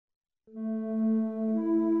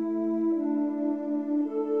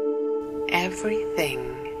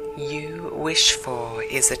Everything you wish for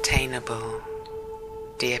is attainable,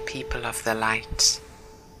 dear people of the light.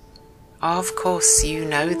 Of course, you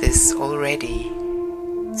know this already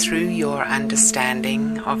through your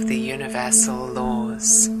understanding of the universal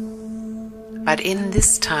laws. But in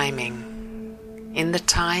this timing, in the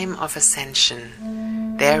time of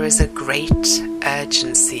ascension, there is a great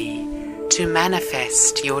urgency to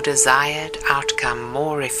manifest your desired outcome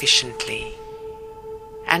more efficiently.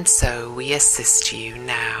 And so we assist you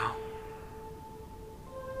now.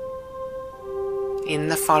 In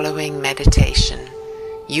the following meditation,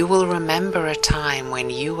 you will remember a time when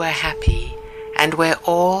you were happy and where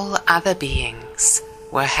all other beings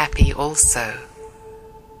were happy also.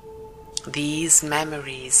 These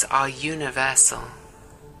memories are universal.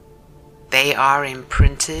 They are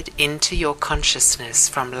imprinted into your consciousness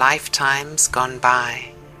from lifetimes gone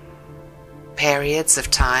by. Periods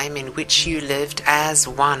of time in which you lived as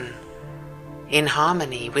one, in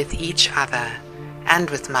harmony with each other and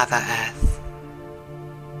with Mother Earth.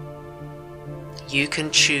 You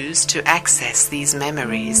can choose to access these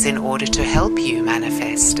memories in order to help you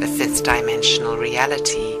manifest a fifth dimensional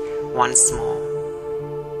reality once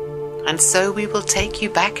more. And so we will take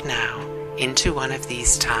you back now into one of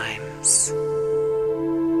these times.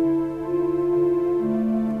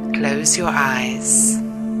 Close your eyes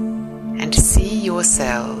and see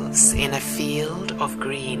yourselves in a field of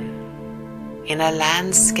green, in a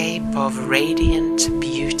landscape of radiant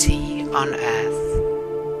beauty on earth.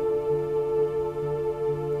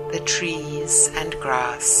 The trees and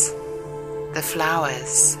grass, the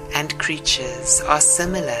flowers and creatures are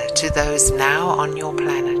similar to those now on your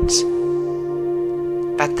planet,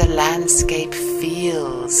 but the landscape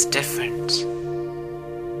feels different,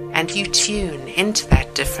 and you tune into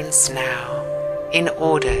that difference now in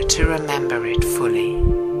order to remember it fully.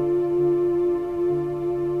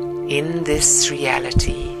 In this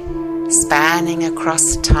reality, spanning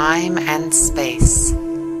across time and space,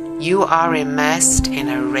 you are immersed in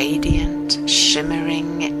a radiant,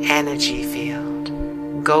 shimmering energy field,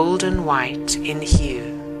 golden white in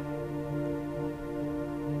hue.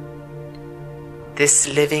 This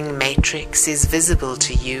living matrix is visible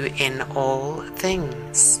to you in all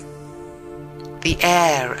things. The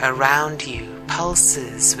air around you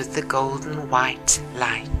pulses with the golden white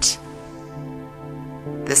light.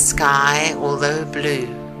 The sky, although blue,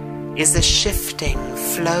 is a shifting,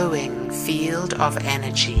 flowing field of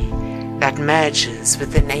energy that merges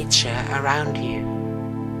with the nature around you.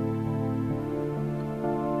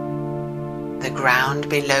 The ground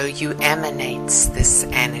below you emanates this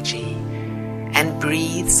energy and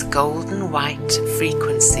breathes golden white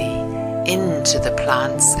frequency into the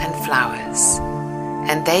plants and flowers,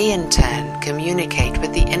 and they in turn communicate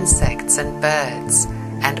with the insects and birds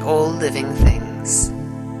and all living things.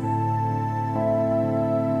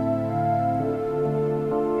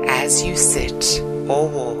 As you sit or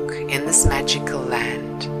walk in this magical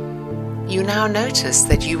land, you now notice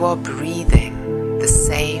that you are breathing the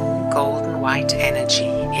same golden white energy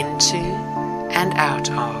into and out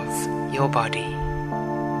of your body.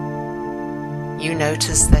 You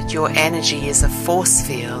notice that your energy is a force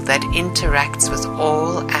field that interacts with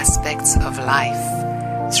all aspects of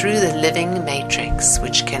life through the living matrix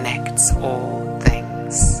which connects all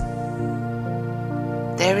things.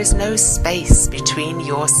 There is no space between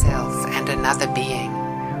yourself and another being,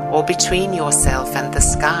 or between yourself and the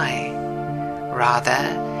sky.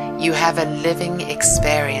 Rather, you have a living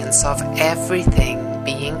experience of everything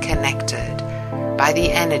being connected by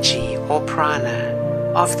the energy or prana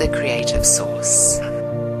of the creative source.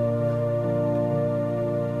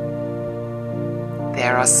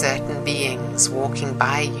 There are certain beings walking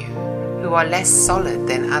by you who are less solid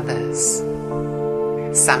than others.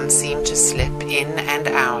 Some seem to slip in and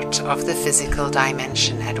out of the physical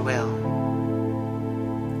dimension at will.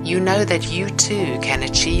 You know that you too can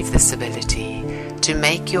achieve this ability to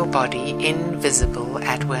make your body invisible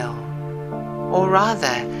at will, or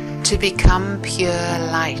rather to become pure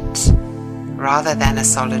light rather than a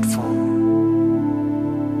solid form.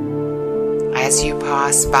 As you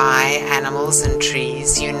pass by animals and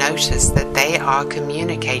trees, you notice that they are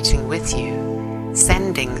communicating with you,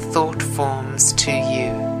 sending thought forms to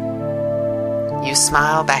you. You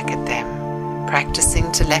smile back at them,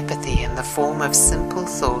 practicing telepathy in the form of simple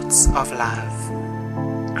thoughts of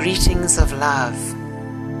love, greetings of love,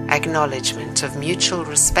 acknowledgement of mutual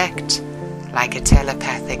respect, like a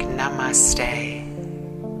telepathic namaste.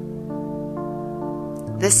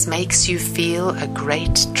 This makes you feel a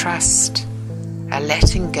great trust, a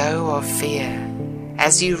letting go of fear,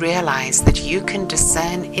 as you realize that you can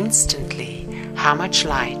discern instantly how much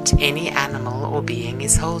light any animal or being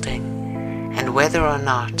is holding, and whether or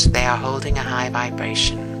not they are holding a high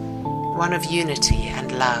vibration, one of unity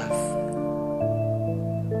and love.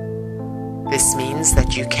 This means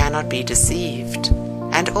that you cannot be deceived,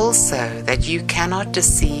 and also that you cannot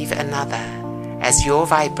deceive another, as your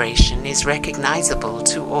vibration is recognizable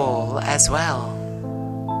to all as well.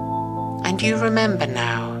 And you remember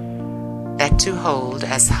now that to hold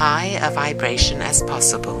as high a vibration as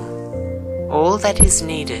possible, all that is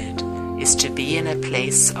needed is to be in a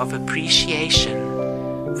place of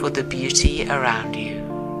appreciation for the beauty around you.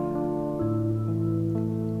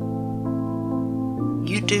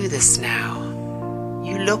 You do this now.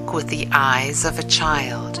 You look with the eyes of a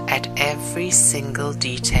child at every single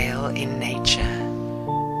detail in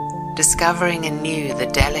nature, discovering anew the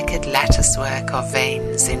delicate latticework of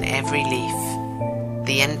veins in every leaf,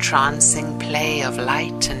 the entrancing play of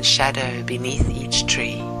light and shadow beneath each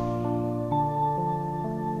tree.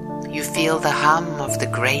 You feel the hum of the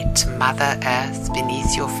great Mother Earth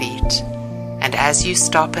beneath your feet, and as you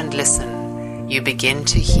stop and listen, you begin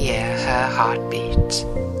to hear her heartbeat.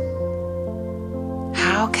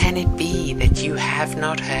 How can it be that you have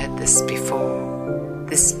not heard this before,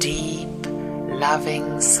 this deep,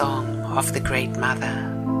 loving song of the Great Mother?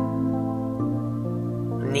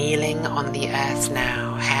 Kneeling on the earth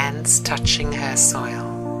now, hands touching her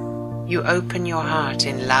soil, you open your heart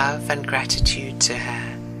in love and gratitude to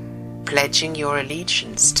her, pledging your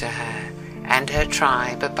allegiance to her and her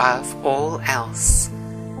tribe above all else,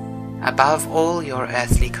 above all your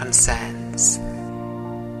earthly concerns.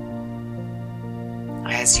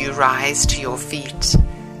 As you rise to your feet,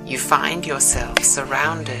 you find yourself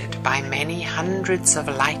surrounded by many hundreds of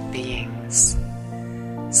light beings,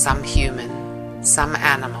 some human, some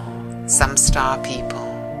animal, some star people,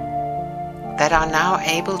 that are now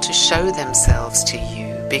able to show themselves to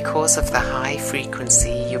you because of the high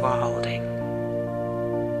frequency you are holding.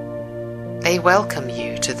 They welcome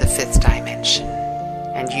you to the fifth dimension,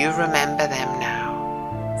 and you remember them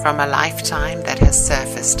now, from a lifetime that has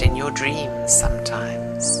surfaced in your dreams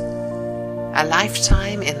sometimes, a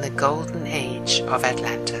lifetime in the golden age of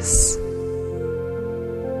Atlantis.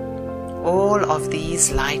 All of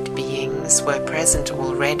these light beings were present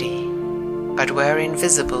already, but were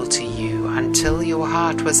invisible to you until your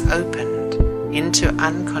heart was opened into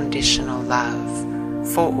unconditional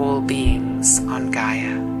love for all beings on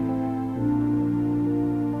Gaia.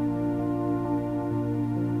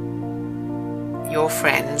 Your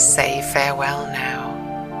friends say farewell now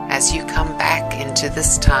as you come back into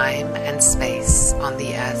this time and space on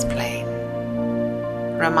the earth plane,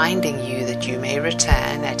 reminding you that you may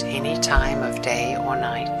return at any time of day or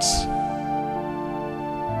night.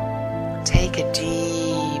 Take a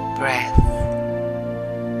deep breath,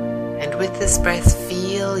 and with this breath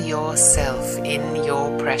feel yourself in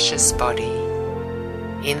your precious body,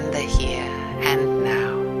 in the here and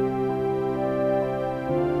now.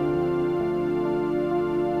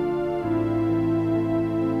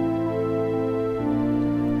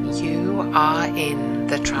 You are in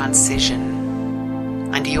the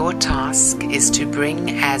transition, and your task is to bring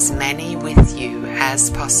as many with you as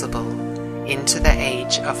possible into the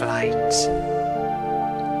age of light.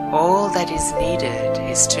 All that is needed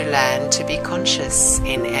is to learn to be conscious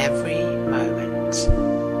in every moment.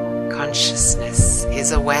 Consciousness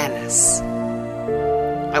is awareness.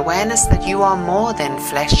 Awareness that you are more than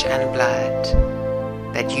flesh and blood,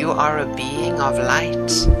 that you are a being of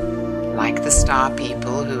light, like the star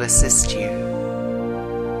people who assist you.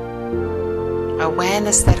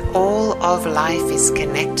 Awareness that all of life is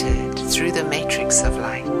connected through the matrix of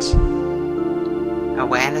light.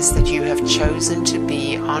 Awareness that you have chosen to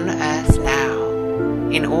be on earth now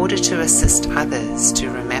in order to assist others to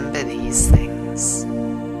remember these things.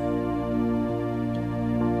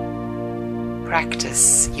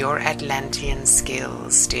 Practice your Atlantean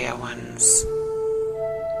skills, dear ones.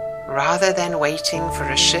 Rather than waiting for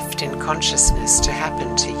a shift in consciousness to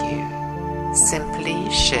happen to you, simply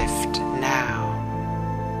shift now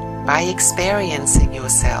by experiencing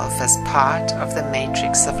yourself as part of the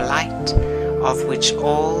matrix of light of which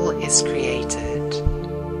all is created,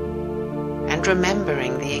 and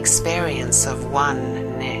remembering the experience of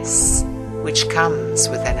oneness which comes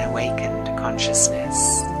with an awakened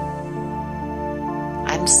consciousness.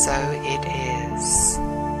 And so it is.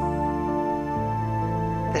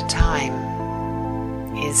 The time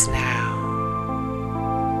is now.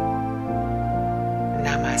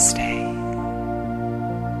 Namaste.